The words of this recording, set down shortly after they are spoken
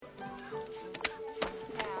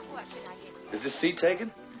Is this seat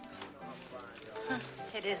taken?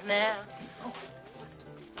 It is now.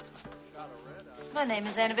 My name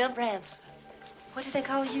is Annabelle Bransford. What do they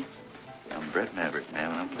call you? I'm Brett Maverick,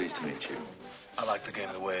 ma'am, and I'm pleased to meet you. I like the game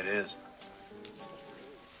the way it is.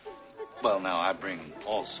 Well, now, I bring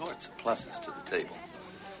all sorts of pluses to the table.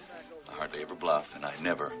 I hardly ever bluff, and I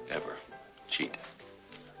never, ever cheat.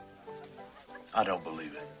 I don't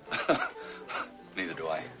believe it. Neither do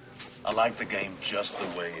I. I like the game just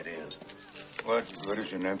the way it is. What's good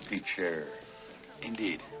as an empty chair?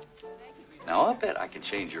 Indeed. Now, I'll bet I can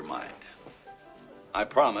change your mind. I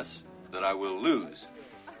promise that I will lose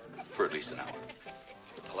for at least an hour.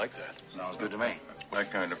 I like that. Sounds good to me. My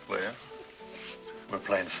kind of player. We're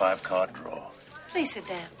playing 5-card draw. Please sit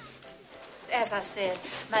down. As I said,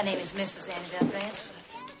 my name is Mrs. Annabelle Bransford.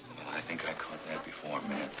 Well, I think I caught that before,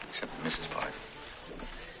 man, except the Mrs. part.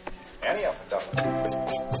 Annie up,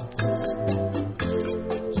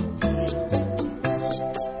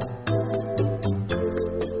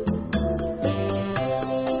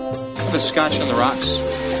 The scotch on the rocks,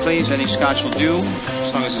 please. Any scotch will do,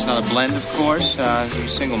 as long as it's not a blend, of course.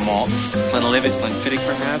 Single malt. Glenlivet, Glenfiddich,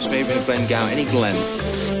 perhaps, maybe a Glengow, any Glen.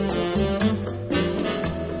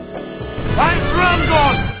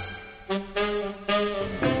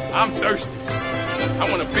 I'm thirsty. I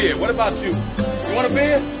want a beer. What about you? You want a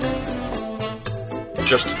beer?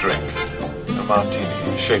 Just a drink. A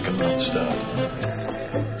martini, shaken, not stirred.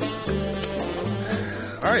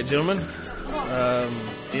 All right, gentlemen.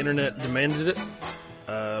 The internet demanded it.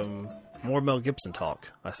 More Mel Gibson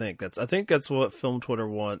talk. I think that's what film Twitter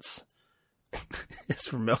wants. It's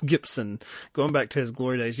for Mel Gibson going back to his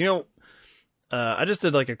glory days. You know, I just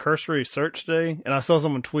did like a cursory search today, and I saw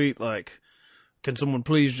someone tweet like, "Can someone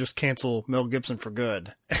please just cancel Mel Gibson for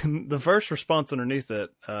good?" And the first response underneath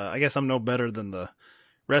it, I guess I'm no better than the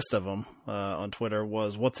rest of them on Twitter,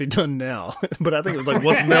 was, "What's he done now?" But I think it was like,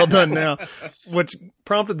 "What's Mel done now?" Which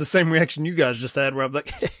prompted the same reaction you guys just had, where I'm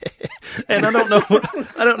like, and I don't know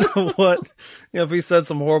what, you know, if he said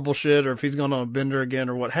some horrible shit or if he's gone on a bender again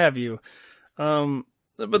or what have you.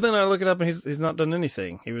 But then I look it up and he's not done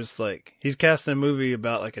anything. He was like, he's casting a movie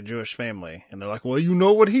about like a Jewish family, and they're like, "Well, you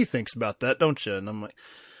know what he thinks about that, don't you?" And I'm like,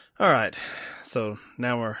 all right. So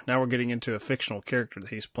now we're getting into a fictional character that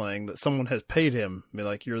he's playing, that someone has paid him to be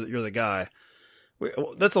like, you're the guy.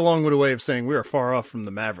 That's a long-winded way of saying we are far off from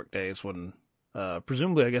the Maverick days when,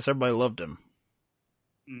 presumably, I guess everybody loved him.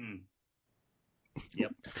 Mm.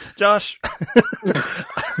 Yep. Josh.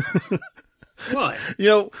 What? You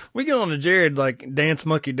know, we get on to Jared, like, Dance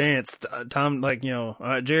Monkey Dance time, like, you know, all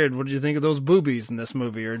right, Jared, what did you think of those boobies in this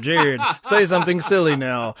movie? Or Jared, say something silly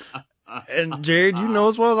now. And Jared, you know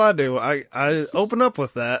as well as I do, I open up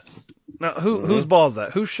with that. Now, whose ball is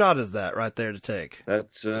that? Whose shot is that right there to take?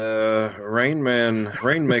 That's Rainmaker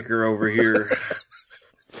over here.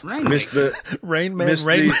 Rainmaker.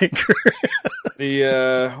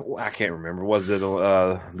 I can't remember. Was it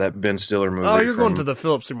that Ben Stiller movie? Oh, you're going to the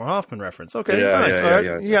Philip Seymour Hoffman reference. Okay, yeah, nice. Yeah, all right,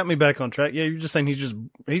 yeah. You got me back on track. Yeah, you're just saying he's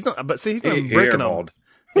not. But see, he's not even breaking them.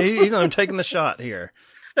 He's not even taking the shot here.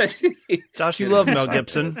 Josh, you love Mel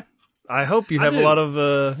Gibson. I hope you have a lot of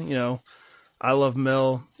I love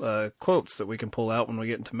Mel quotes that we can pull out when we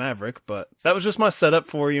get into Maverick. But that was just my setup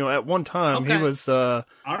for, you know, at one time he was all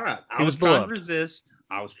right. I was trying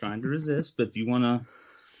to resist. But if you want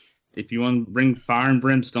to bring fire and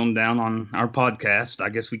brimstone down on our podcast, I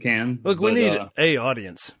guess we can. Look, we need a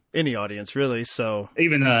audience, any audience really. So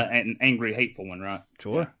even an angry, hateful one, right?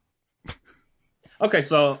 Sure. Yeah. Okay,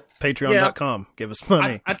 so Patreon.com, give us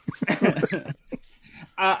money.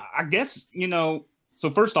 I guess, you know,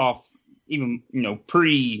 so first off, even, you know,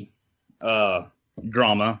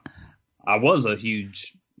 drama, I was a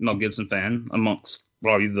huge Mel Gibson fan amongst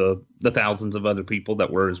probably the thousands of other people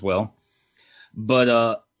that were as well.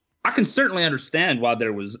 But I can certainly understand why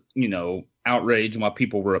there was, you know, outrage and why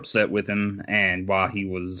people were upset with him and why he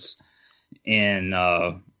was in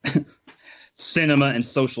cinema and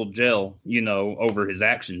social jail, you know, over his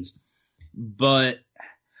actions. But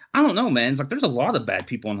I don't know, man. It's like there's a lot of bad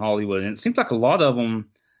people in Hollywood, and it seems like a lot of them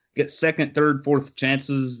get second, third, fourth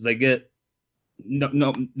chances. They get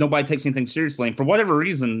nobody takes anything seriously, and for whatever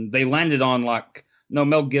reason, they landed on like, no,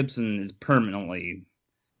 Mel Gibson is permanently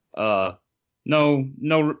no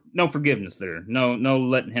forgiveness there. No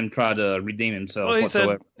letting him try to redeem himself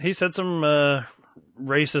whatsoever. He said some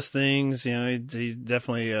racist things. You know, he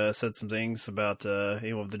definitely said some things about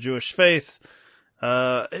the Jewish faith.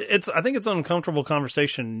 I think it's an uncomfortable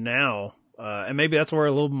conversation now, and maybe that's where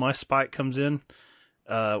a little my spite comes in.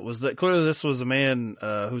 Was that clearly this was a man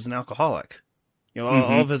who's an alcoholic? You know,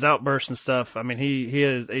 all of his outbursts and stuff. I mean, he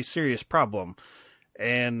has a serious problem,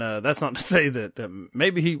 And that's not to say that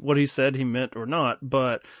maybe what he said he meant or not,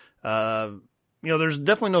 but there's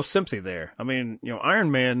definitely no sympathy there. I mean,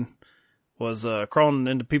 Iron Man was crawling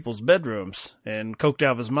into people's bedrooms and coked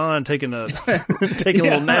out of his mind, taking a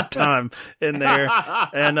little nap time in there.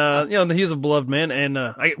 And he's a beloved man. And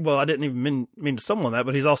I didn't even mean to summon that,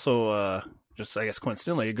 but he's also just, I guess,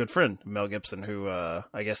 coincidentally, a good friend of Mel Gibson, who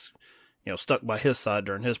I guess stuck by his side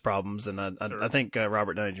during his problems. And I think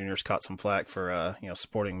Robert Downey Jr.'s caught some flack for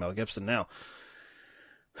supporting Mel Gibson now.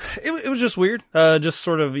 It was just weird, just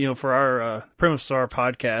sort of for our premise of our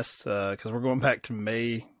podcast, because we're going back to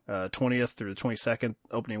May 20th through the 22nd,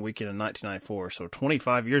 opening weekend in 1994. So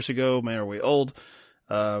 25 years ago, man, are we old?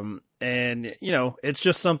 And it's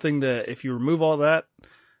just something that if you remove all that,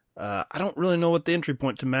 I don't really know what the entry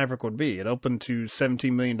point to Maverick would be. It opened to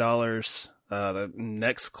 $17 million. The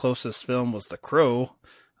next closest film was The Crow,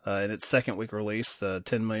 in its second week release,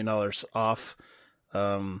 $10 million off.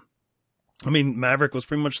 Maverick was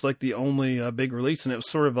pretty much like the only big release, and it was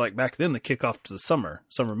sort of like back then the kickoff to the summer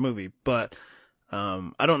movie. But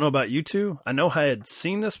I don't know about you two. I know I had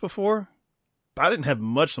seen this before, but I didn't have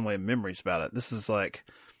much in the way of memories about it. This is like,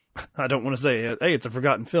 I don't want to say, hey, it's a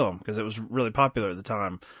forgotten film, because it was really popular at the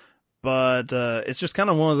time. But it's just kind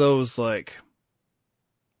of one of those, like,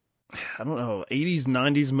 I don't know, 80s,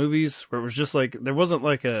 90s movies where it was just like, it definitely wasn't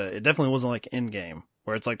like Endgame,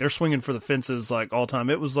 where it's like they're swinging for the fences like all time.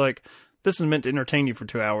 It was like, this is meant to entertain you for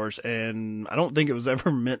 2 hours, and I don't think it was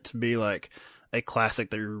ever meant to be like a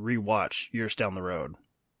classic that you rewatch years down the road.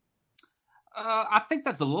 I think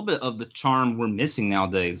that's a little bit of the charm we're missing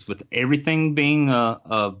nowadays, with everything being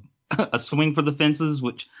a swing for the fences.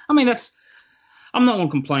 Which, I'm not going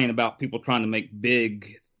to complain about people trying to make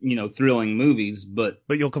big, thrilling movies, but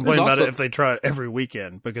you'll complain about it if they try it every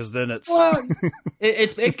weekend, because then it's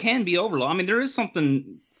it can be overload. There is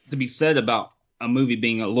something to be said about a movie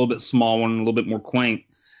being a little bit smaller and a little bit more quaint.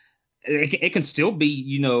 It can still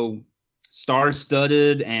be,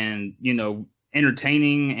 star-studded and,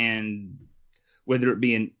 entertaining, and whether it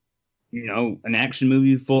be an action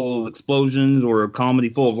movie full of explosions or a comedy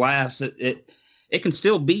full of laughs, it can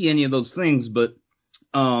still be any of those things. But,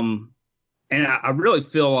 and I really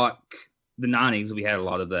feel like the 90s, we had a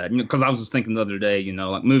lot of that, because I was just thinking the other day,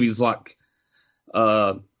 like movies like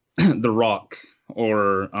The Rock,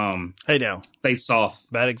 or hey, now Face Off.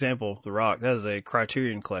 Bad example. The Rock. That is a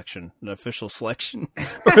Criterion collection, an official selection,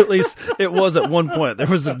 or at least it was at one point. There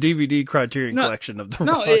was a DVD Criterion collection of The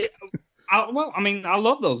Rock. I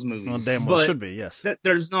love those movies. Well, damn well should be. Yes.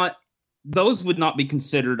 Those would not be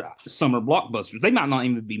considered summer blockbusters. They might not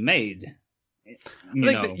even be made.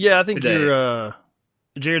 I think today. You're.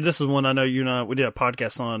 Jared, this is one I know you and I, we did a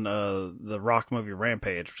podcast on the Rock movie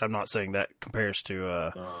Rampage, which I'm not saying that compares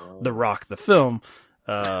to The Rock, the film.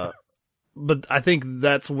 But I think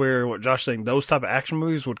that's where what Josh's saying, those type of action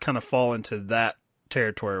movies would kind of fall into that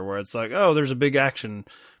territory where it's like, oh, there's a big action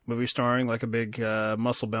movie starring like a big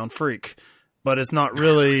muscle-bound freak. But it's not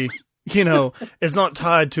really, it's not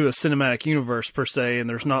tied to a cinematic universe per se, and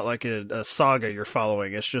there's not like a saga you're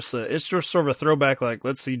following. It's just sort of a throwback, like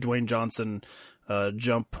let's see Dwayne Johnson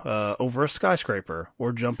jump over a skyscraper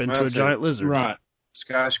or jump into a giant lizard. Right.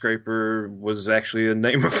 Skyscraper was actually a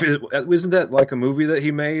name of it. Isn't that like a movie that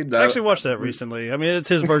he made? I actually watched that recently. It's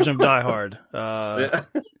his version of Die Hard.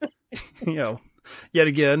 Yet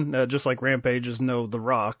again, just like Rampage is The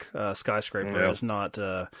Rock, Skyscraper is not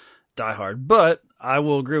Die Hard. But I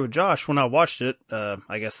will agree with Josh. When I watched it,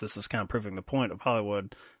 I guess this is kind of proving the point of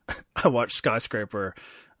Hollywood. I watched Skyscraper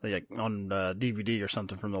like on DVD or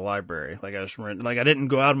something from the library. Like I just I didn't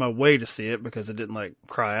go out of my way to see it because it didn't like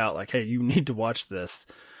cry out like, hey, you need to watch this.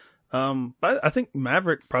 But I think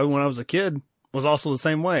Maverick, probably when I was a kid, was also the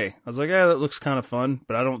same way. I was like, yeah, that looks kind of fun,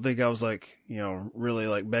 but I don't think I was like, really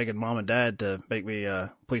like begging mom and dad to make me,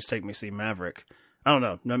 please take me see Maverick. I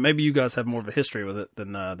don't know. Maybe you guys have more of a history with it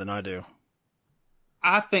than I do.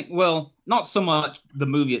 I think, well, not so much the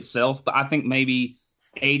movie itself, but I think maybe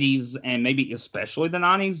 80s and maybe especially the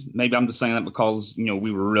 90s. Maybe I'm just saying that because,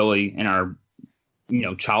 we were really in our,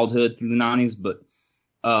 childhood through the 90s. But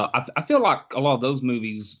I feel like a lot of those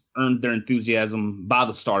movies earned their enthusiasm by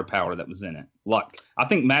the star power that was in it. Like, I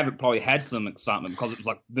think Maverick probably had some excitement because it was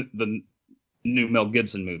like the new Mel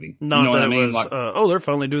Gibson movie. Not that it was, they're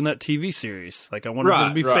finally doing that TV series. Like, I wonder if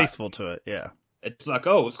it'll be faithful to it. Yeah. It's like,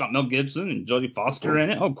 it's got Mel Gibson and Jodie Foster in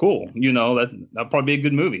it. Oh, cool. That'll probably be a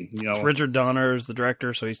good movie. It's Richard Donner is the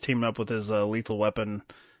director, so he's teaming up with his Lethal Weapon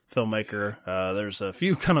filmmaker. There's a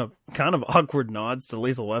few kind of awkward nods to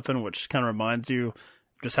Lethal Weapon, which kind of reminds you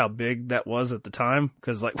just how big that was at the time.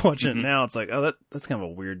 Because like watching it now, it's like, oh, that's kind of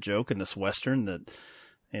a weird joke in this Western that,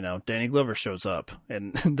 Danny Glover shows up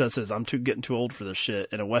and does his "I'm getting too old for this shit"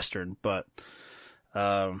 in a Western. But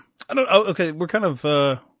I don't. Okay, we're kind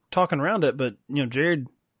of talking around it, but Jared,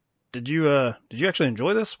 did you actually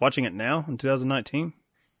enjoy this? Watching it now in 2019?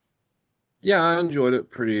 Yeah, I enjoyed it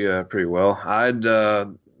pretty well.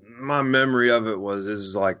 My memory of it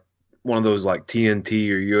is like one of those like TNT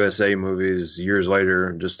or USA movies years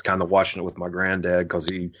later, just kind of watching it with my granddad because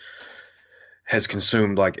he has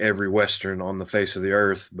consumed like every Western on the face of the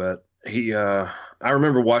earth. But I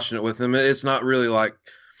remember watching it with him. It's not really like,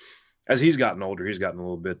 as he's gotten older, he's gotten a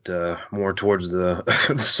little bit more towards the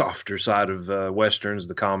the softer side of Westerns,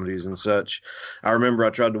 the comedies and such. I remember I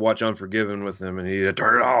tried to watch Unforgiven with him, and he had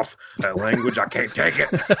turned it off. That language, I can't take it.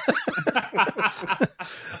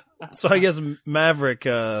 So I guess Maverick,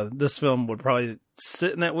 this film would probably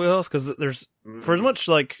sit in that wheelhouse because there's, for as much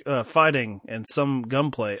like fighting and some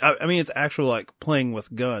gunplay, I mean, it's actual like playing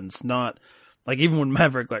with guns, not like even when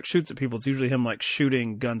Maverick like shoots at people, it's usually him like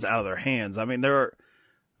shooting guns out of their hands. I mean,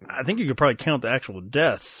 I think you could probably count the actual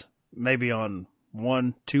deaths maybe on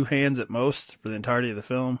 1-2 hands at most for the entirety of the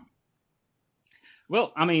film.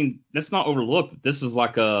 Well, I mean, let's not overlook that this is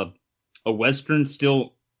like a Western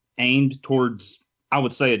still aimed towards, I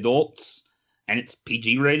would say, adults, and it's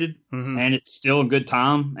PG rated, and it's still a good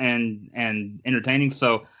time and entertaining.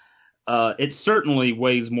 So it certainly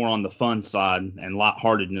weighs more on the fun side and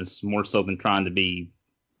lightheartedness more so than trying to be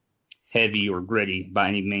heavy or gritty by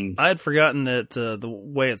any means. I had forgotten that the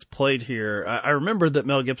way it's played here. I remembered that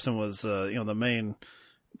Mel Gibson was the main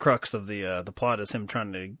crux of the plot is him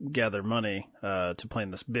trying to gather money to play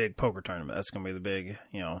in this big poker tournament. That's going to be the big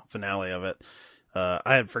finale of it.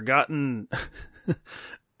 I had forgotten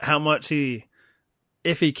how much he,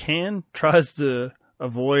 if he can, tries to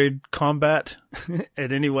avoid combat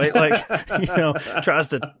at any way. Like, tries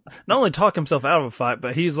to not only talk himself out of a fight,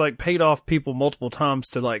 but he's like paid off people multiple times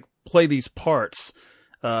to like play these parts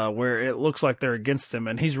where it looks like they're against him,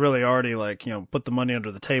 and he's really already like, put the money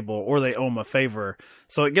under the table or they owe him a favor.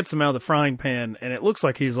 So it gets him out of the frying pan, and it looks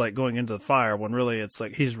like he's like going into the fire when really it's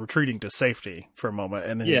like he's retreating to safety for a moment,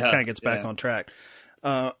 and then he kind of gets back on track.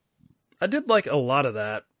 I did like a lot of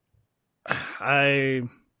that. I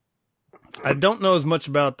don't know as much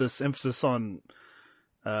about this emphasis on,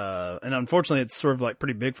 and unfortunately it's sort of like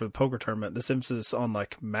pretty big for the poker tournament, this emphasis on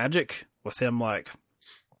like magic with him, like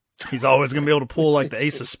he's always going to be able to pull like the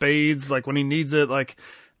ace of spades, like when he needs it, like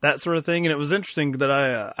that sort of thing. And it was interesting that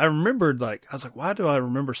I remembered, like, I was like, why do I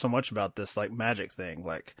remember so much about this like magic thing,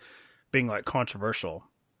 like being like controversial?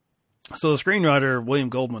 So the screenwriter, William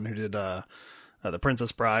Goldman, who did, The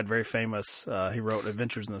Princess Bride, very famous. He wrote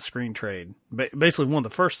Adventures in the Screen Trade. Basically one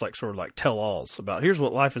of the first like sort of like tell-alls about here's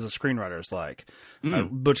what life as a screenwriter is like.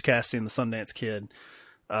 Butch Cassidy and the Sundance Kid.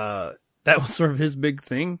 That was sort of his big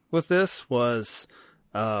thing with this was,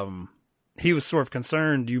 he was sort of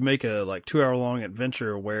concerned you make a like 2-hour long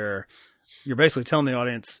adventure where you're basically telling the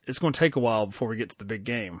audience it's going to take a while before we get to the big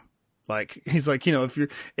game. Like, he's like,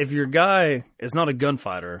 if your guy is not a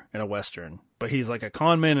gunfighter in a Western, but he's like a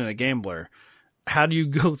con man and a gambler, how do you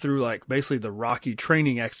go through like basically the Rocky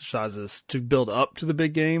training exercises to build up to the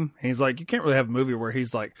big game? And he's like, you can't really have a movie where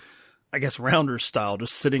he's like, I guess Rounders style,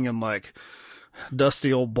 just sitting in like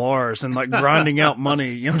dusty old bars and like grinding out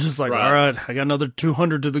money, just like, all right, I got another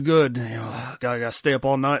 200 to the good. Gotta stay up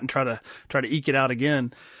all night and try to eke it out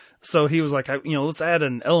again. So he was like, let's add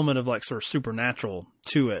an element of like sort of supernatural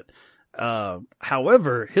to it.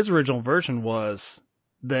 However, his original version was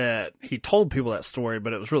that he told people that story,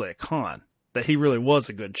 but it was really a con. That he really was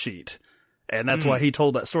a good cheat. And that's why he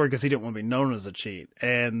told that story, because he didn't want to be known as a cheat.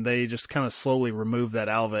 And they just kind of slowly removed that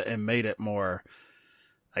out of it and made it more,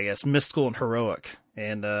 I guess, mystical and heroic.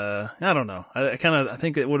 And I don't know. I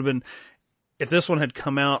think it would have been, if this one had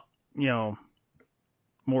come out,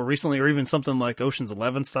 more recently, or even something like Ocean's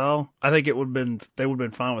 11 style, I think they would have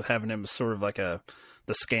been fine with having him as sort of like the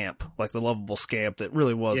scamp, like the lovable scamp that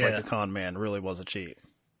really was like a con man, really was a cheat.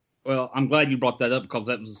 Well, I'm glad you brought that up, because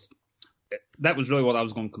that was really what I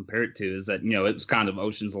was going to compare it to, is that, it was kind of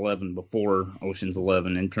Ocean's 11 before Ocean's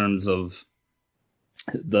 11 in terms of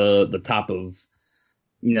the type of,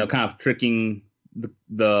 kind of tricking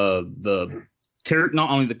the character,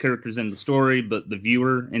 not only the characters in the story, but the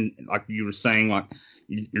viewer. And like you were saying, like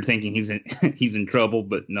you're thinking he's in trouble,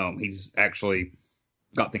 but no, he's actually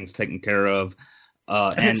got things taken care of.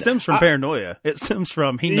 And it stems from paranoia. It stems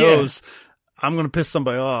from, he knows I'm going to piss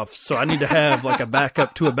somebody off, so I need to have like a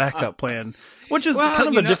backup plan, which is kind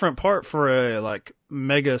of a different part for a like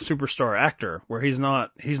mega superstar actor, where he's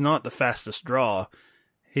not the fastest draw.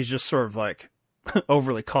 He's just sort of like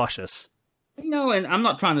overly cautious. And I'm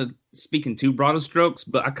not trying to speak in too broad of strokes,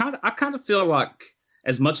 but I kind of feel like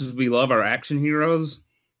as much as we love our action heroes,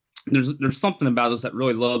 there's something about us that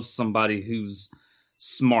really loves somebody who's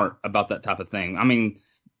smart about that type of thing. I mean,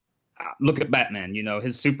 look at Batman. You know,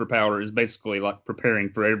 his superpower is basically like preparing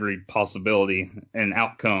for every possibility and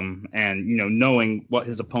outcome, and you know, knowing what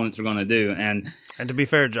his opponents are going to do. And to be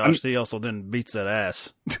fair, Josh, he also then beats that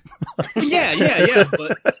ass. yeah.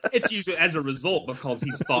 But it's usually as a result because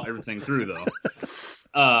he's thought everything through,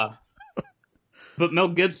 though. But Mel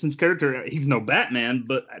Gibson's character, he's no Batman,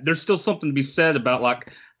 but there's still something to be said about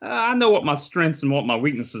like, I know what my strengths and what my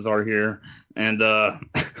weaknesses are here, and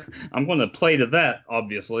I'm going to play to that,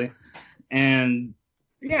 obviously. And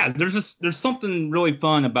yeah, there's something really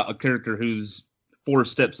fun about a character who's 4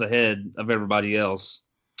 steps ahead of everybody else.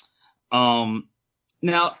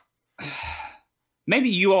 Now, maybe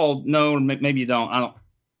you all know, or maybe you don't.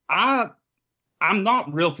 I'm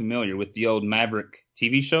not real familiar with the old Maverick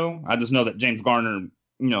TV show. I just know that James Garner,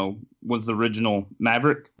 you know, was the original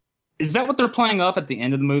Maverick. Is that what they're playing up at the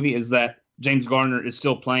end of the movie? Is that James Garner is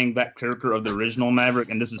still playing that character of the original Maverick,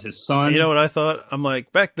 and this is his son? You know what I thought? I'm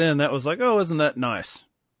like, back then that was like, oh, isn't that nice?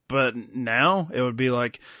 But now it would be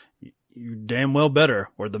like, you damn well better,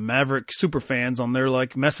 or the Maverick super fans on their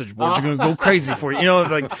like message boards are going to go crazy for you. You know, it's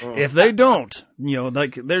like, if they don't, you know,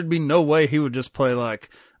 like there'd be no way he would just play like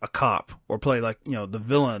a cop or play like, you know, the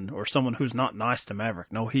villain or someone who's not nice to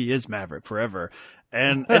Maverick. No, he is Maverick forever.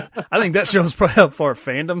 And I think that shows probably how far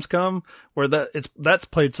fandoms come, where that's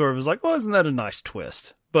played sort of as like, oh, isn't that a nice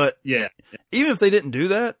twist? But yeah, even if they didn't do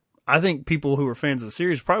that, I think people who were fans of the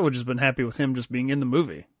series probably would just been happy with him just being in the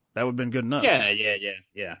movie. That would have been good enough.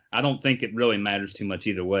 Yeah. I don't think it really matters too much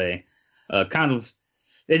either way. Kind of,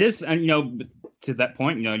 it is, and you know, to that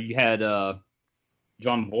point, you know, you had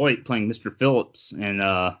John Voight playing Mr. Phillips in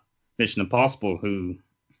Mission Impossible, who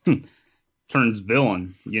turns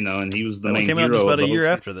villain, you know, and he was the main hero. Came out just about a year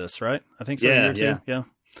after this, right? I think so. Yeah, a year or two.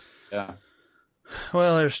 Yeah.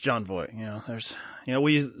 Well, there's John Voight. You know,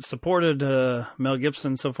 we supported Mel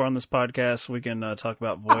Gibson so far on this podcast. We can talk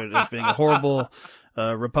about Voight as being a horrible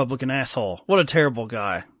Republican asshole. What a terrible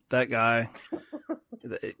guy. That guy.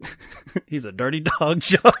 He's a dirty dog,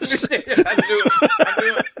 Josh. I knew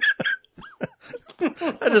it.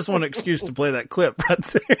 I just want an excuse to play that clip right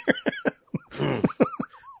there.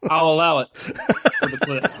 I'll allow it for the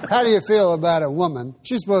clip. How do you feel about a woman?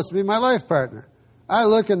 She's supposed to be my life partner. I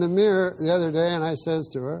look in the mirror the other day and I says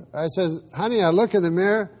to her, honey, I look in the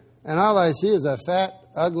mirror and all I see is a fat,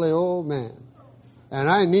 ugly old man. And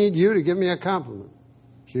I need you to give me a compliment.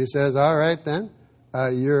 She says, all right then.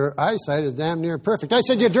 Your eyesight is damn near perfect. I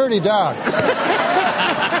said, you dirty dog.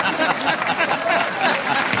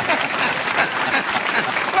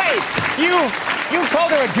 You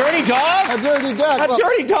called her a dirty dog? A dirty dog. A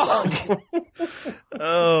dirty dog.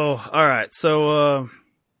 Oh, all right. So,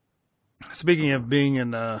 speaking of being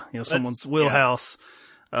in, someone's wheelhouse,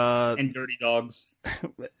 and dirty dogs.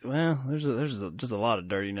 Well, there's just a lot of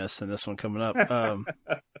dirtiness in this one coming up.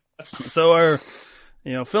 So our,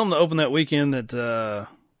 film that opened that weekend that,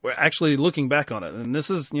 we're actually looking back on it, and this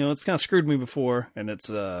is, it's kind of screwed me before, and it's,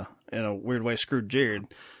 in a weird way screwed Jared,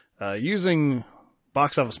 using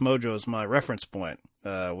Box Office Mojo as my reference point,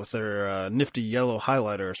 with their, nifty yellow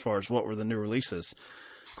highlighter as far as what were the new releases.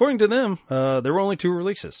 According to them, there were only 2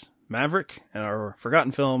 releases. Maverick and our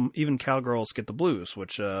forgotten film, Even Cowgirls Get the Blues,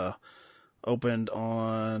 which opened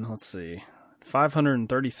on,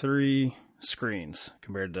 533 screens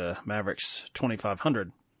compared to Maverick's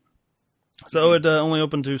 2,500. So it only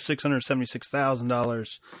opened to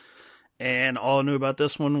 $676,000. And all I knew about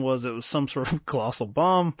this one was it was some sort of colossal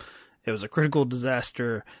bomb. It was a critical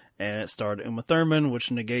disaster, and it starred Uma Thurman, which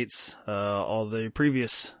negates all the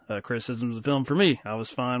previous criticisms of the film for me. I was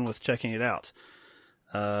fine with checking it out.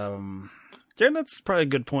 Jared, that's probably a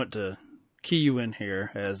good point to key you in here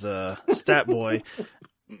as a stat boy.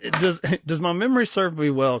 Does my memory serve me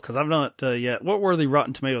well? Because I've not yet. What were the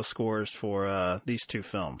Rotten Tomatoes scores for these 2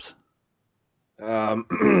 films?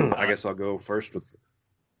 I guess I'll go first with.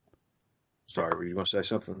 Sorry, were you going to say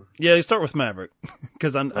something? Yeah, you start with Maverick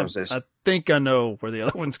because I think I know where the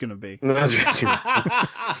other one's going to be.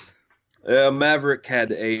 Maverick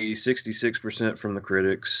had a 66% from the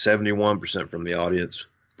critics, 71% from the audience.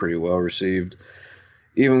 Pretty well received.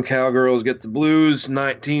 Even Cowgirls Get the Blues,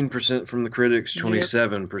 19% from the critics,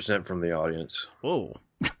 27% from the audience. Whoa.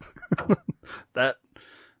 That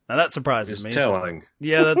surprises me. It's telling.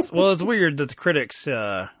 Yeah, it's weird that the critics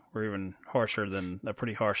were even harsher than a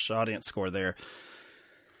pretty harsh audience score there.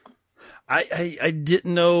 I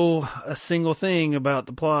didn't know a single thing about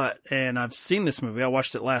the plot, and I've seen this movie. I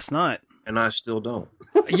watched it last night. And I still don't.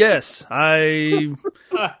 Yes, okay.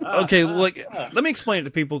 Like, let me explain it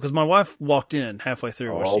to people because my wife walked in halfway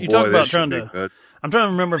through. You talk about trying to. Good. I'm trying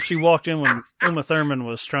to remember if she walked in when Uma Thurman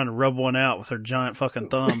was trying to rub one out with her giant fucking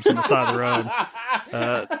thumbs on the side of the road.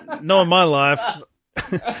 Knowing my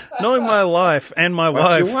life and my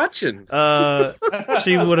wife, you watching?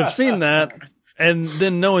 She would have seen that, and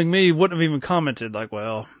then knowing me, wouldn't have even commented. Like,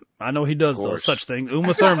 well, I know he does those such things.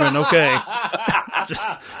 Uma Thurman, okay.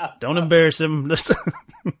 Just don't embarrass him. Just,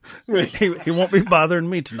 he won't be bothering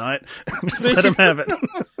me tonight. Just let him have it.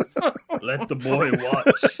 Let the boy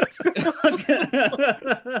watch.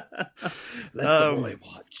 Let the boy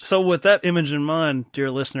watch. So with that image in mind,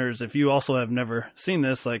 dear listeners, if you also have never seen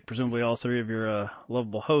this, like presumably all three of your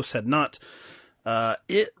lovable hosts had not,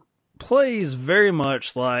 it plays very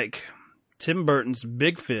much like Tim Burton's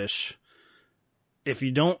Big Fish. If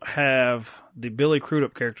you don't have the Billy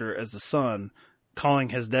Crudup character as the son calling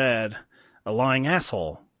his dad a lying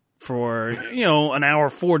asshole for, an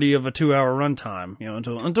hour 40 of a 2-hour runtime,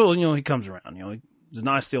 until he comes around, he's a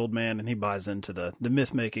nice old man and he buys into the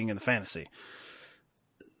myth making and the fantasy.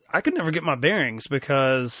 I could never get my bearings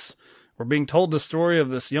because we're being told the story of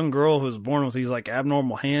this young girl who was born with these like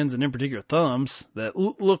abnormal hands and in particular thumbs that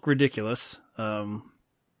look ridiculous.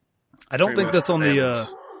 I don't think that's on the,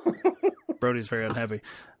 Brody's very unhappy.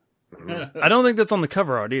 I don't think that's on the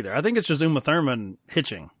cover art either. I think it's just Uma Thurman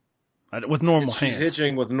hitching with normal hands. She's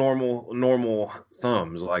hitching with normal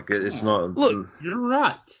thumbs. Like it's not. Look, you're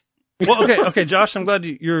right. Well, okay, Josh. I'm glad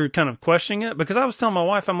you're kind of questioning it because I was telling my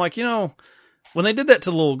wife, I'm like, when they did that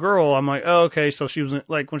to the little girl, I'm like, oh, okay, so she was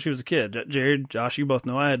like when she was a kid. Jared, Josh, you both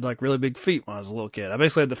know I had like really big feet when I was a little kid. I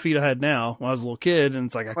basically had the feet I had now when I was a little kid, and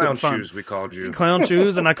it's like I couldn't find shoes. We called you clown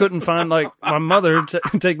shoes, and I couldn't find like my mother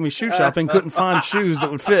taking me shoe shopping couldn't find shoes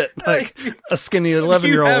that would fit like a skinny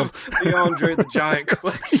 11-year-old. The Andre the Giant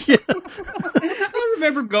collection. Yeah. I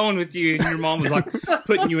remember going with you, and your mom was like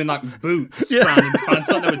putting you in like boots, trying to find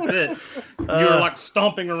something that would fit. You were like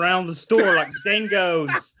stomping around the store like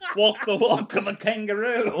dingoes. Walk the walk of a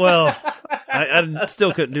kangaroo. Well, I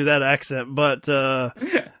still couldn't do that accent, but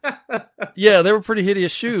yeah, they were pretty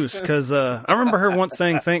hideous shoes because I remember her once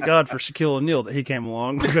saying, "Thank God for Shaquille O'Neal that he came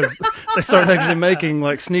along," because they started actually making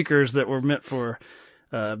like sneakers that were meant for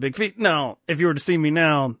big feet. Now, if you were to see me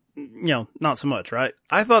now, not so much, right?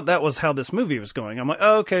 I thought that was how this movie was going. I'm like,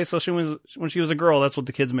 oh, okay, so when she was a girl, that's what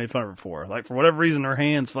the kids made fun of her for. Like, for whatever reason, her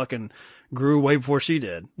hands fucking grew way before she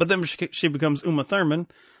did. But then she becomes Uma Thurman.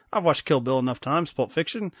 I've watched Kill Bill enough times, Pulp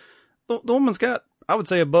Fiction. The woman's got, I would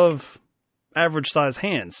say, above average size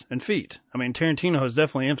hands and feet. I mean, Tarantino has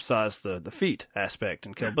definitely emphasized the feet aspect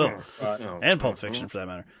in Kill Bill and Pulp Fiction for that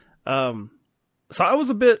matter. So I was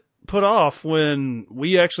a bit put off when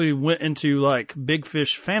we actually went into like Big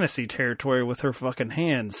Fish fantasy territory with her fucking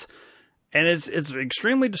hands. And it's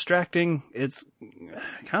extremely distracting. It's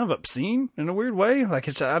kind of obscene in a weird way.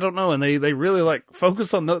 Like, I don't know. And they really like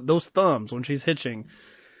focus on those thumbs when she's hitching.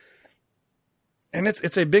 And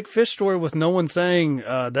it's a Big Fish story with no one saying,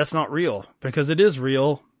 that's not real, because it is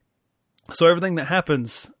real. So everything that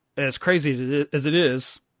happens, as crazy as it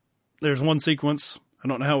is, there's one sequence. I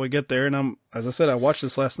don't know how we get there. And as I said, I watched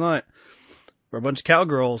this last night where a bunch of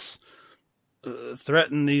cowgirls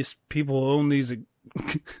threaten these people who own these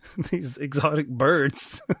exotic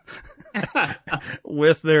birds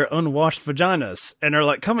with their unwashed vaginas, and are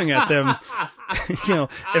like coming at them.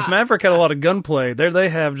 If Maverick had a lot of gunplay, there they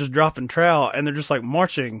have just dropping trowel, and they're just like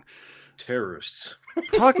marching terrorists,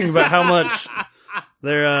 talking about how much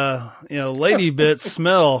their lady bits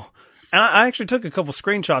smell. And I actually took a couple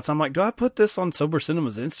screenshots. I'm like, do I put this on Sober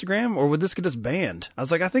Cinema's Instagram, or would this get us banned? I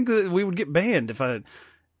was like, I think that we would get banned if I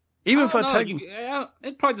take.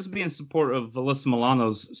 It'd probably just be in support of Alyssa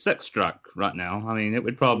Milano's sex strike right now. I mean, it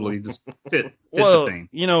would probably just fit the thing.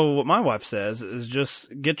 What my wife says is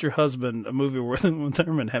just get your husband a movie where Uma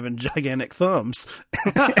Thurman having gigantic thumbs.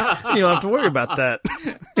 You don't have to worry about that.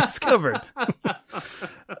 It's covered.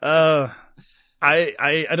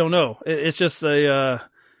 I don't know. It's just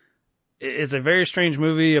it's a very strange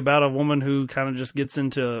movie about a woman who kind of just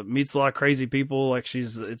meets a lot of crazy people. Like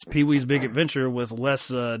it's Pee-wee's Big Adventure with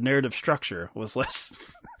less narrative structure, with less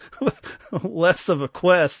of a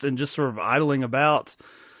quest and just sort of idling about.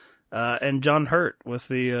 And John Hurt with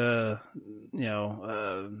the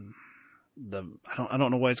I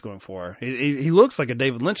don't know what he's going for. He looks like a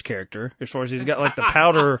David Lynch character as far as he's got like the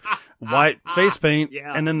powder white face paint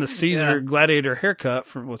and then the Caesar gladiator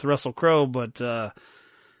haircut with Russell Crowe, but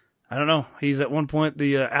I don't know. He's at one point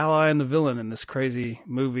the ally and the villain in this crazy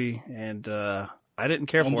movie, and I didn't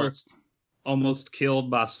care for it. Almost killed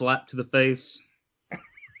by a slap to the face.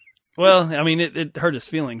 Well, I mean, it hurt his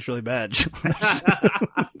feelings really bad.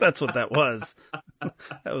 That's what that was.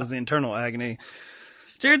 That was the internal agony.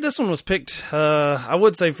 Jared, this one was picked, I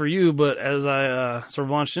would say for you, but as I sort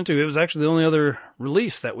of launched into, it was actually the only other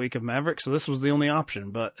release that week of Maverick, so this was the only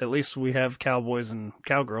option. But at least we have cowboys and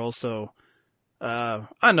cowgirls, so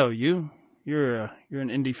I know you. You're an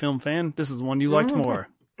indie film fan. This is the one you liked more.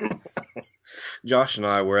 Josh and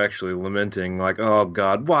I were actually lamenting, like, oh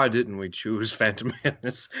God, why didn't we choose Phantom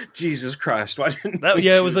Menace? Jesus Christ, why didn't we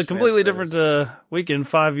Yeah, it was a choose completely Phantom different weekend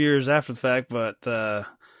 5 years after the fact, but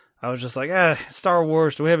I was just like, Star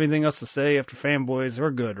Wars, do we have anything else to say after Fanboys?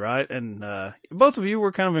 We're good, right? And both of you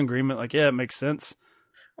were kind of in agreement, like, yeah, it makes sense.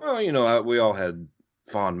 Well, you know, we all had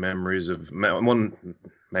fond memories of one,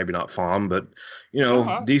 maybe not fond, but you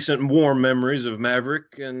know, decent, warm memories of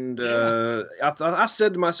Maverick. And I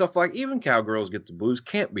said to myself, like, even cowgirls get the blues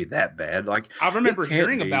can't be that bad. Like, I remember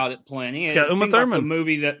hearing about it plenty. It's got Uma Thurman. Like a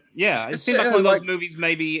movie that, it seemed like one of those movies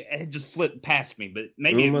maybe had just slipped past me, but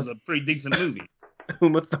maybe it was a pretty decent movie.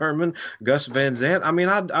 Uma Thurman, Gus Van Sant. I mean,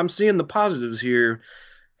 I'm seeing the positives here,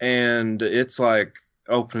 and it's like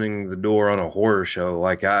opening the door on a horror show.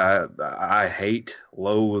 Like I hate,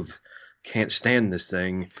 loathe, can't stand this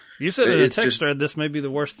thing. You said in a text thread this may be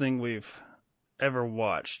the worst thing we've ever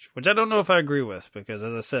watched, which I don't know if I agree with, because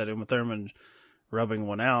as I said, Uma Thurman rubbing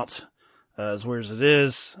one out, as weird as it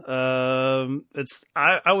is, I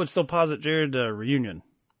would still posit, Jared, Reunion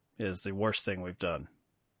is the worst thing we've done.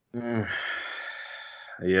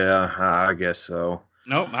 Yeah, I guess so.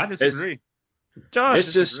 Nope, I disagree.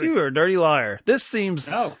 Josh, you are a dirty liar. This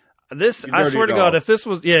seems... No. This, I swear to God, if this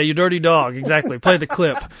was... Yeah, you dirty dog. Exactly. Play the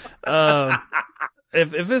clip.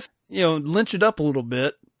 If this, lynch it up a little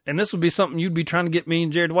bit, and this would be something you'd be trying to get me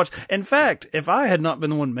and Jared to watch. In fact, if I had not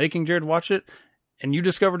been the one making Jared watch it, and you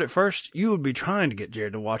discovered it first, you would be trying to get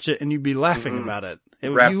Jared to watch it, and you'd be laughing about it.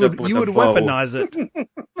 You would weaponize it.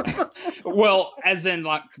 Well, as in,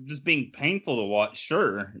 like, just being painful to watch,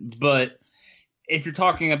 sure. But if you're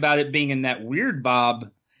talking about it being in that weird vibe,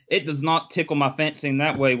 it does not tickle my fancy in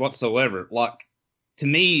that way whatsoever. Like, to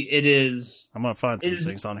me, it is... I'm going to find some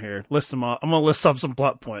things on here. List them all. I'm going to list up some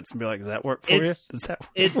plot points and be like, does that work for you? Does that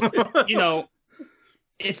work?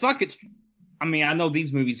 It's like it's... I mean, I know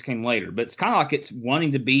these movies came later, but it's kind of like it's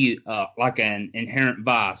wanting to be like an Inherent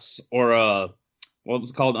Vice or what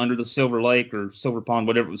was it called, Under the Silver Lake or Silver Pond,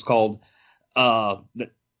 whatever it was called,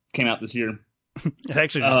 that came out this year. It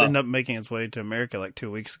actually just ended up making its way to America like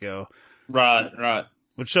 2 weeks ago. Right.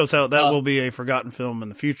 Which shows how that will be a forgotten film in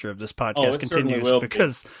the future if this podcast continues.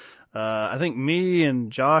 Because I think me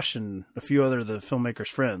and Josh and a few other of the filmmakers'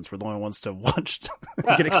 friends were the only ones to watch,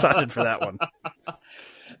 get excited for that one.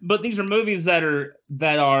 But these are movies that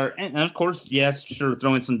are, and of course, yes, sure,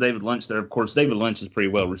 throw in some David Lynch there. Of course, David Lynch is pretty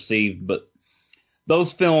well received, but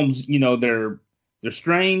those films, they're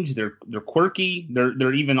strange, they're quirky,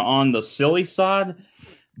 they're even on the silly side,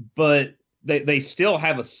 but they still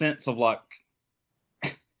have a sense of like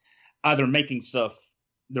either making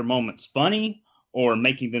their moments funny or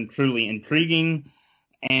making them truly intriguing.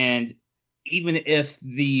 And even if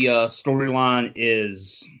the storyline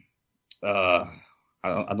is,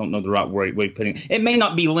 I don't know the right way of putting it. It may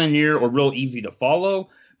not be linear or real easy to follow,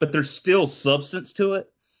 but there's still substance to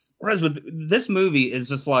it. Whereas with this movie, it's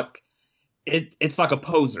just like it's like a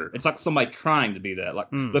poser. It's like somebody trying to be that. Like,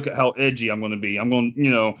 look at how edgy I'm going to be. I'm going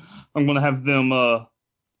to have them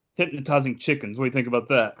hypnotizing chickens. What do you think about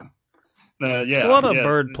that? There's a lot of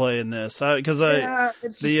bird play in this because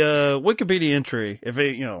the Wikipedia entry. If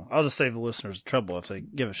I'll just save the listeners trouble if they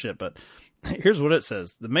give a shit, but. Here's what it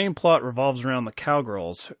says. The main plot revolves around the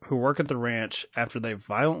cowgirls who work at the ranch after they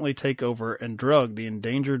violently take over and drug the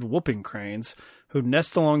endangered whooping cranes who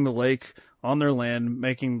nest along the lake on their land,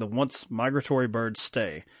 making the once migratory birds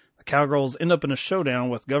stay. The cowgirls end up in a showdown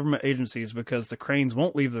with government agencies because the cranes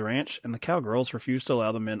won't leave the ranch and the cowgirls refuse to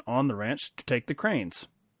allow the men on the ranch to take the cranes.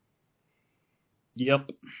 Yep.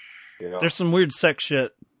 Yeah. There's some weird sex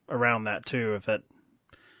shit around that too, if that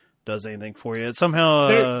does anything for you. It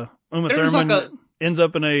somehow... Uma Thurman ends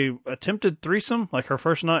up in a attempted threesome, like her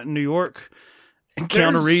first night in New York. And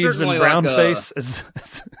Keanu Reeves in brownface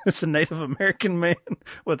as a Native American man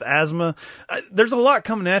with asthma. There's a lot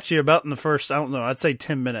coming at you about in the first, I'd say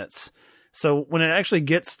 10 minutes. So when it actually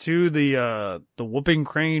gets to the whooping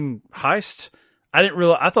crane heist,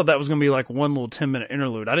 I thought that was going to be like one little 10-minute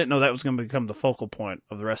interlude. I didn't know that was going to become the focal point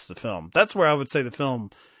of the rest of the film. That's where I would say the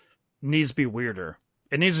film needs to be weirder.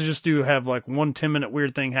 It needs to just have like one 10-minute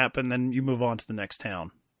weird thing happen, then you move on to the next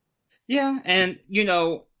town. Yeah, and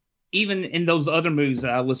even in those other movies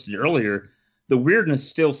that I listed earlier, the weirdness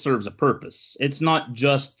still serves a purpose. It's not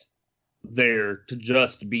just there to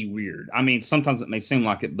just be weird. I mean, sometimes it may seem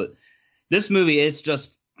like it, but this movie, it's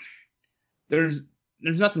just there's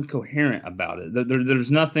nothing coherent about it.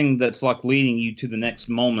 There's nothing that's like leading you to the next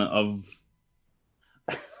moment of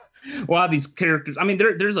why these characters. I mean,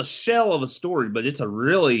 there's a shell of a story, but it's a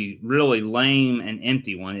really, really lame and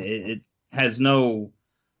empty one. It has no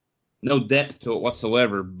depth to it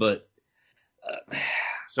whatsoever. But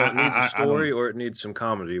so it needs a story, or it needs some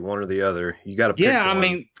comedy, one or the other. You got to pick yeah. one. I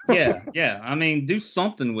mean, yeah. I mean, do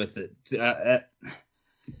something with it.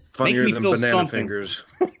 Funnier make me than feel banana something. fingers.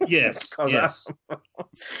 Yes. yes.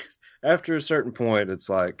 After a certain point, it's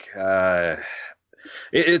like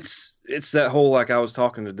it's that whole, like I was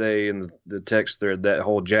talking today in the text thread, that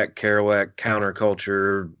whole Jack Kerouac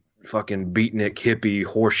counterculture, fucking beatnik hippie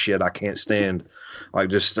horse shit I can't stand. Like,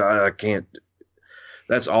 just I can't.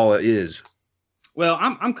 That's all it is. Well,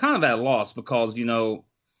 I'm kind of at a loss because, you know,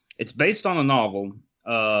 it's based on a novel.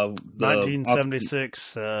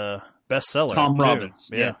 1976 bestseller. Tom too. Robbins.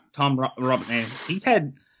 Yeah. Tom Robbins. And he's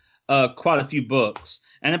had quite a few books.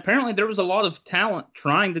 And apparently there was a lot of talent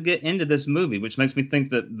trying to get into this movie, which makes me think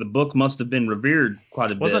that the book must have been revered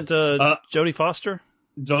quite a bit. Wasn't Jodie Foster?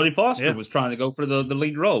 Jodie Foster was trying to go for the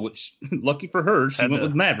lead role, which, lucky for her, she went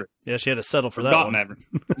with Maverick. Yeah, she had to settle for that one. Maverick.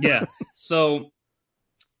 Yeah. So,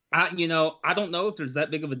 I don't know if there's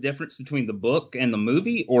that big of a difference between the book and the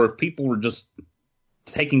movie, or if people were just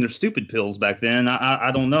taking their stupid pills back then.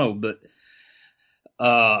 I don't know, but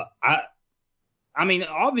I mean,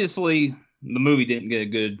 obviously the movie didn't get a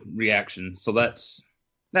good reaction, so that's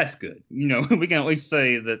good. You know, we can at least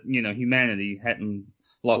say that, you know, humanity hadn't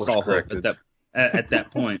lost all hope at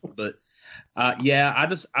that point. But I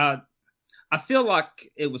feel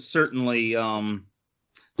like it was certainly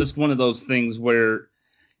just one of those things where,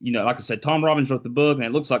 you know, like I said, Tom Robbins wrote the book, and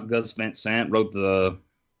it looks like Gus Van Sant wrote the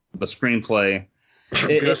screenplay.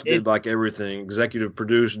 Gus did like everything: executive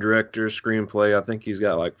produce, director, screenplay. I think he's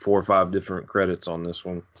got like 4 or 5 different credits on this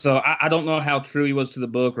one. So I don't know how true he was to the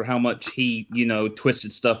book, or how much he, you know,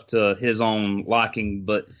 twisted stuff to his own liking,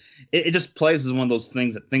 but it just plays as one of those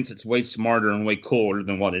things that thinks it's way smarter and way cooler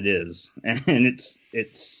than what it is, and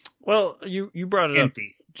it's. Well, you brought it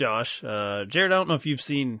empty. up, Josh. Jared, I don't know if you've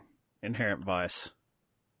seen Inherent Vice.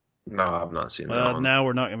 No, I've not seen that one. Now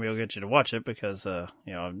we're not going to be able to get you to watch it because,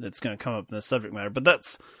 you know, it's going to come up in the subject matter. But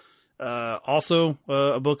that's also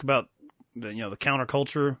a book about, the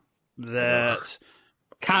counterculture that...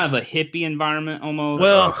 Kind of a hippie environment, almost.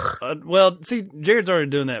 Well, see, Jared's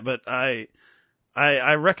already doing that, but I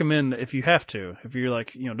recommend, if you have to, if you're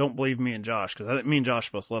like, you know, don't believe me and Josh, because me and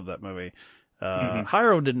Josh both love that movie.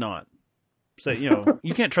 Hiro did not. So, you know,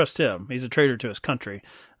 you can't trust him. He's a traitor to his country.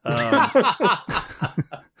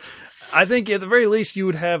 I think at the very least you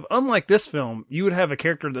would have, unlike this film, you would have a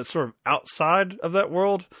character that's sort of outside of that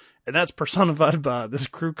world, and that's personified by this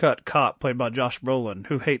crew-cut cop played by Josh Brolin,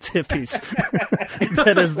 who hates hippies.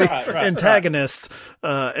 That is the antagonist,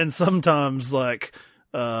 and sometimes like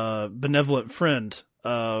benevolent friend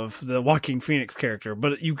of the Joaquin Phoenix character,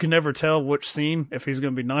 but you can never tell which scene if he's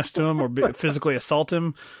going to be nice to him or physically assault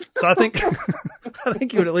him. So I think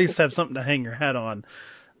you would at least have something to hang your hat on.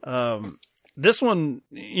 This one,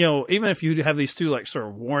 you know, even if you have these two like sort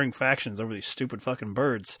of warring factions over these stupid fucking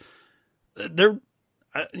birds, I don't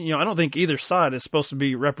think either side is supposed to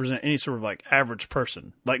be represent any sort of like average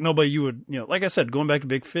person. Like nobody you would, you know, like I said, going back to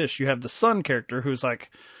Big Fish, you have the son character who's like,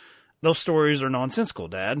 those stories are nonsensical,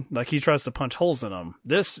 Dad. Like he tries to punch holes in them.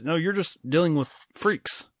 You're just dealing with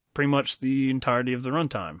freaks pretty much the entirety of the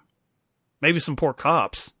runtime. Maybe some poor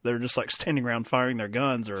cops that are just like standing around firing their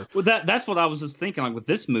guns, or that's what I was just thinking. Like with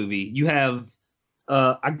this movie, you have,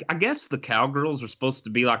 I guess the cowgirls are supposed to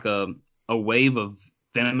be like a wave of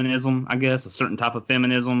feminism. I guess a certain type of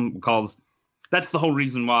feminism, because that's the whole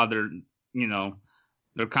reason why they're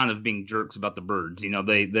kind of being jerks about the birds. You know,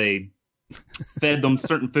 they fed them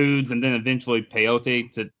certain foods and then eventually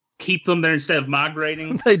peyote to keep them there instead of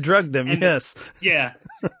migrating. They drugged them, yes. Yeah,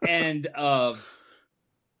 and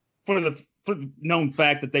for the known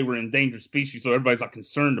fact that they were endangered species, so everybody's like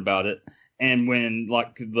concerned about it. And when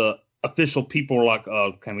like the official people were like,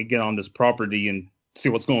 "Oh, can we get on this property and see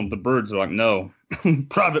what's going on with the birds?" They're like, "No,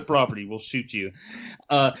 private property. We'll shoot you."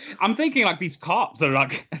 I'm thinking like these cops are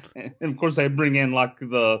like, and of course they bring in like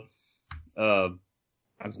the I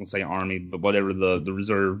was gonna say army, but whatever, the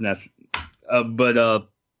reserve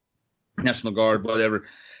National Guard, whatever.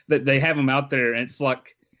 They have them out there, and it's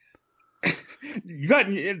like.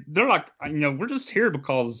 They're like, you know, we're just here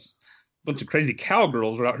because a bunch of crazy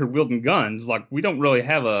cowgirls are out here wielding guns. Like, we don't really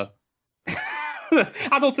have I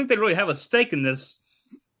don't think they really have a stake in this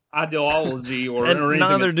ideology or and anything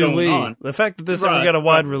neither that's do going we. on. The fact that this ever got a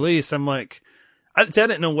wide release, I'm like, I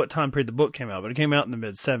didn't know what time period the book came out, but it came out in the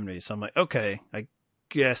mid '70s. So I'm like, okay, I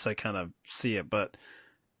guess I kind of see it, but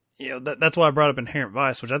that's why I brought up Inherent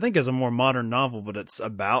Vice, which I think is a more modern novel, but it's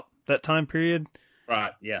about that time period.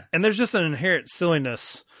 Right. Yeah. And there's just an inherent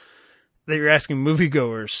silliness that you're asking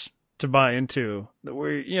moviegoers to buy into, that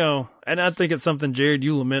where, and I think it's something, Jared,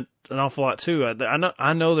 you lament an awful lot too.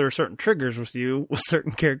 I know there are certain triggers with you with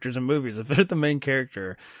certain characters in movies. If they're the main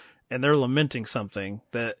character and they're lamenting something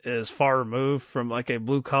that is far removed from like a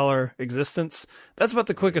blue collar existence, that's about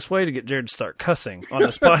the quickest way to get Jared to start cussing on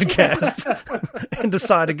this podcast and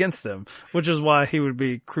decide against them, which is why he would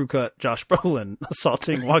be crew cut Josh Brolin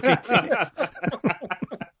assaulting Joaquin Phoenix.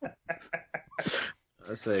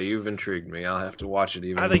 I say, you've intrigued me. I'll have to watch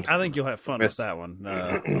it. I think you'll have fun with that one,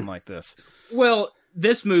 unlike this. Well,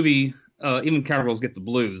 this movie, even Cowgirls Get the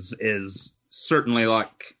Blues, is certainly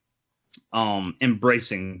like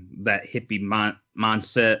embracing that hippie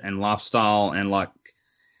mindset and lifestyle and like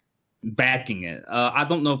backing it. I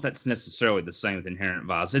don't know if that's necessarily the same with Inherent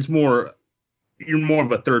Vice. It's more, you're more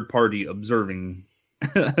of a third party observing,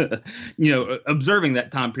 observing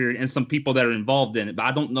that time period and some people that are involved in it. But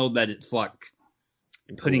I don't know that it's like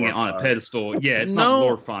putting it on a pedestal. Yeah, it's not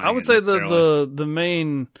glorifying. I would say the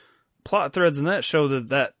main plot threads in that show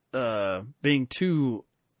that being too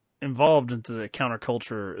involved into the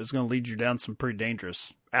counterculture is going to lead you down some pretty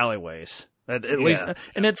dangerous alleyways. At least,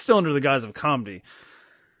 and it's still under the guise of comedy.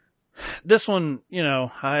 This one,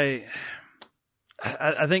 I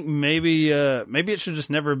think maybe it should just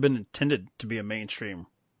never have been intended to be a mainstream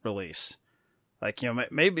release. Like,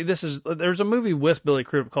 maybe there's a movie with Billy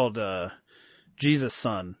Crudup called Jesus'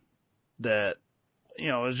 Son that,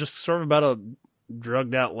 is just sort of about a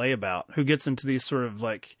drugged out layabout who gets into these sort of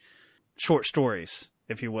like short stories,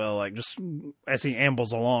 if you will, like just as he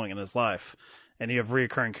ambles along in his life, and you have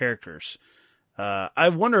reoccurring characters. I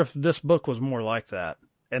wonder if this book was more like that,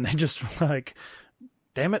 and they just like,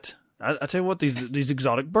 damn it, I tell you what, these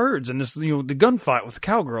exotic birds and this, the gunfight with the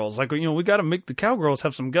cowgirls, like, we got to make the cowgirls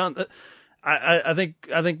have some gun. I think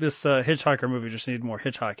this Hitchhiker movie just needed more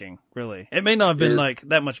hitchhiking, really. It may not have been like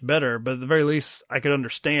that much better, but at the very least, I could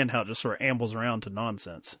understand how it just sort of ambles around to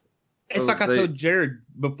nonsense. It's like I told Jared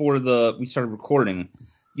before we started recording.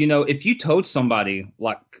 If you told somebody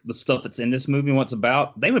like the stuff that's in this movie and what it's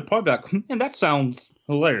about, they would probably be like, man, that sounds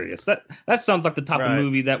hilarious. That sounds like the type of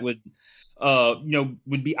movie that would,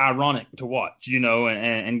 would be ironic to watch,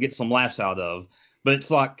 and get some laughs out of. But it's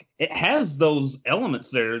like, it has those elements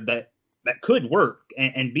there that could work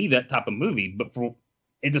and be that type of movie, but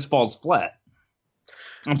it just falls flat.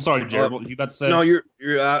 I'm sorry, Jared, what were you about to say? No,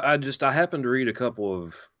 I happened to read a couple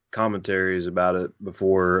of commentaries about it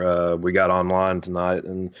before we got online tonight,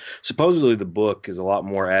 and supposedly the book is a lot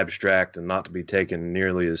more abstract and not to be taken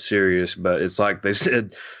nearly as serious, but it's like they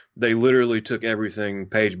said they literally took everything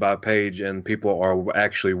page by page, and people are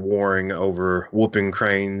actually warring over whooping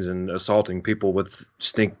cranes and assaulting people with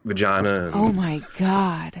stink vagina. And... Oh my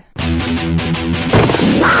God.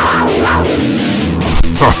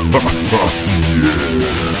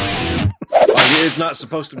 It's not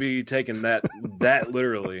supposed to be taken that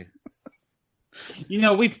literally.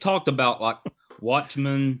 We've talked about like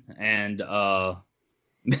Watchmen and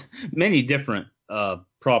many different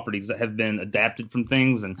properties that have been adapted from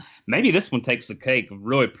things, and maybe this one takes the cake of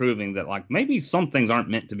really proving that like maybe some things aren't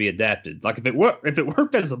meant to be adapted. Like if it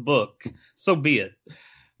worked as a book, so be it.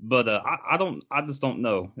 But I just don't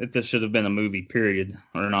know if this should have been a movie, period,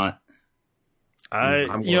 or not.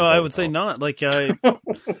 I would say not. Like, even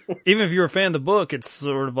if you're a fan of the book, it's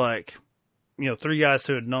sort of like, three guys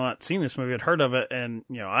who had not seen this movie had heard of it, and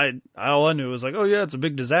all I knew was like, oh yeah, it's a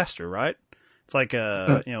big disaster, right? It's like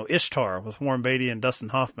Ishtar with Warren Beatty and Dustin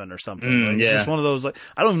Hoffman or something. It's just one of those, like,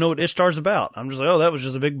 I don't even know what Ishtar's about. I'm just like, oh, that was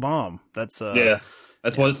just a big bomb. That's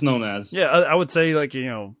that's what it's known as. Yeah, I would say like,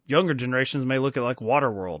 younger generations may look at like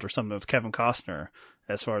Waterworld or something with Kevin Costner,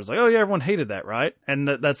 as far as like, oh yeah, everyone hated that, right? And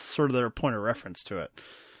that's sort of their point of reference to it.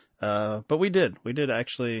 But we did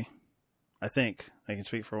actually, I think I can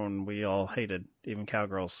speak for when we all hated even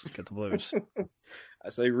Cowgirls Get the Blues. I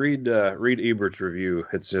say read Ebert's review.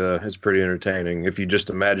 It's pretty entertaining. If you just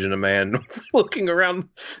imagine a man looking around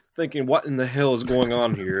thinking, what in the hell is going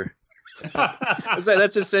on here?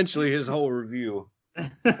 That's essentially his whole review.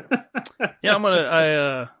 Yeah, I'm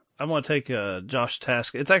gonna take Josh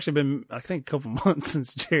task. It's actually been, I think, a couple months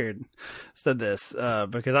since Jared said this,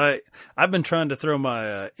 because I've been trying to throw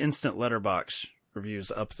my instant letterbox reviews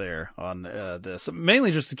up there on this,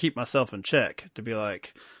 mainly just to keep myself in check, to be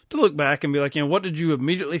like, to look back and be like, what did you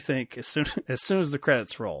immediately think as soon as the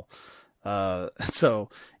credits roll? So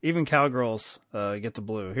even cowgirls get the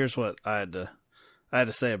blue. Here's what I had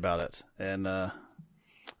to say about it. And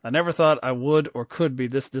I never thought I would or could be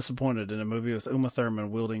this disappointed in a movie with Uma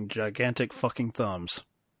Thurman wielding gigantic fucking thumbs.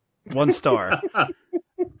 1 star.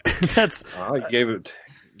 That's. You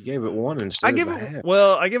gave it 1 instead of a half.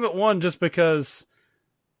 Well, I give it 1 just because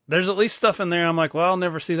there's at least stuff in there. I'm like, well, I'll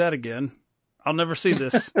never see that again. I'll never see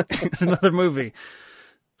this in another movie.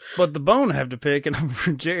 But the bone I have to pick, and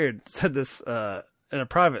Jared said this in a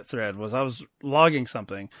private thread, was I was logging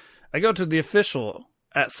something. I go to the official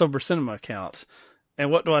 @SoberCinema account, and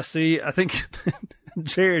what do I see? I think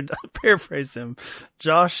Jared, I paraphrase him,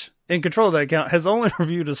 Josh, in control of that account, has only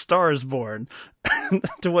reviewed A Star Is Born.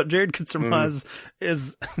 To what Jared could surmise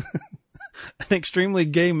is an extremely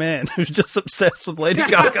gay man who's just obsessed with Lady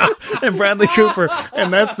Gaga and Bradley Cooper,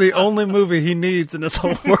 and that's the only movie he needs in this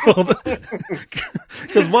whole world.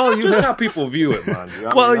 Because while you just how people view it, mind you.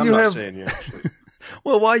 I'm not saying you actually.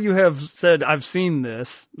 Well, while you have said I've seen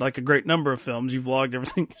this, like a great number of films, you've logged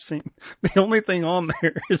everything you've seen. The only thing on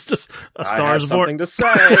there is just A Star Is Born. Something to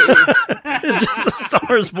say. It's just A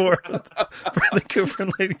Star Is Born with Bradley Cooper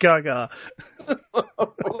and Lady Gaga.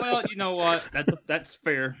 Well, you know what? That's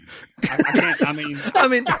fair. I mean, you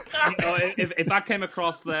know, if I came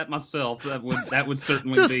across that myself, that would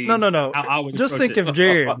certainly be. No. I would just think if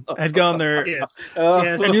Jared had gone there. Yes.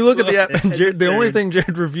 And you look at the app, and Jared, the only thing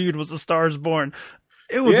Jared reviewed was A Star Is Born.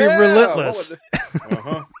 It would be relentless.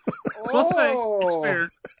 Let's say it's fair.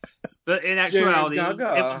 But in actuality,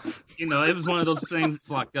 it was one of those things. It's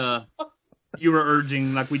like you were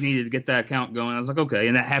urging, like we needed to get that account going. I was like, okay,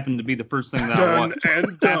 and that happened to be the first thing that I watched.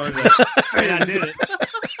 And I did it.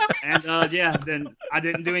 And then I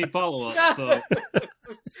didn't do any follow up. So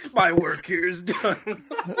my work here is done.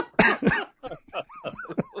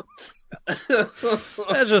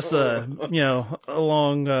 That's just a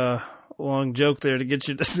long joke there to get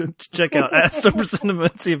you to check out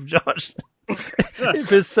 @SoberCinema and see if Josh, if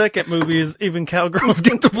his second movie is Even Cowgirls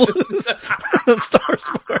Get the Blues. A Star Is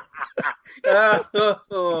Born.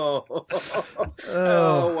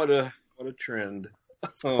 What a trend.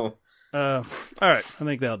 All right, I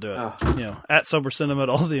think that'll do it. @SoberCinema at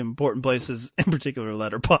all the important places, in particular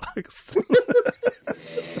Letterboxd.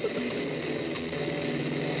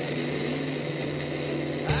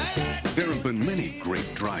 There have been many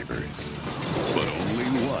great drivers, but only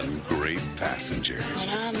one great passenger. When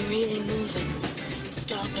I'm really moving,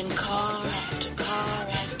 stopping car after car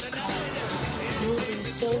after car, moving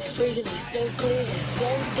so freely, so clearly, so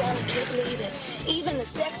delicately that even the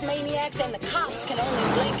sex maniacs and the cops can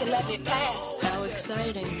only blink and let me pass. How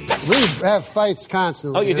exciting. We have fights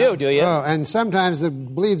constantly. Oh, you do you? Oh, and sometimes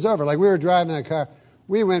it bleeds over. Like we were driving in a car.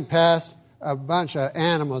 We went past a bunch of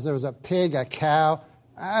animals. There was a pig, a cow.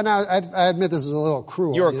 And I admit this is a little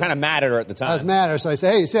cruel. You were kind of mad at her at the time. I was mad at her. So I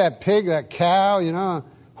say, hey, you see that pig, that cow,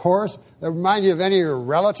 horse? That remind you of any of your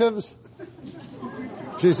relatives?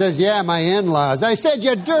 She says, yeah, my in-laws. I said,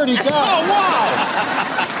 you dirty dog. Oh, wow.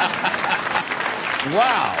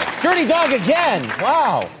 Wow. Dirty dog again.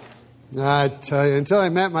 Wow. I tell you, until I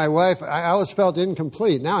met my wife, I always felt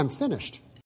incomplete. Now I'm finished.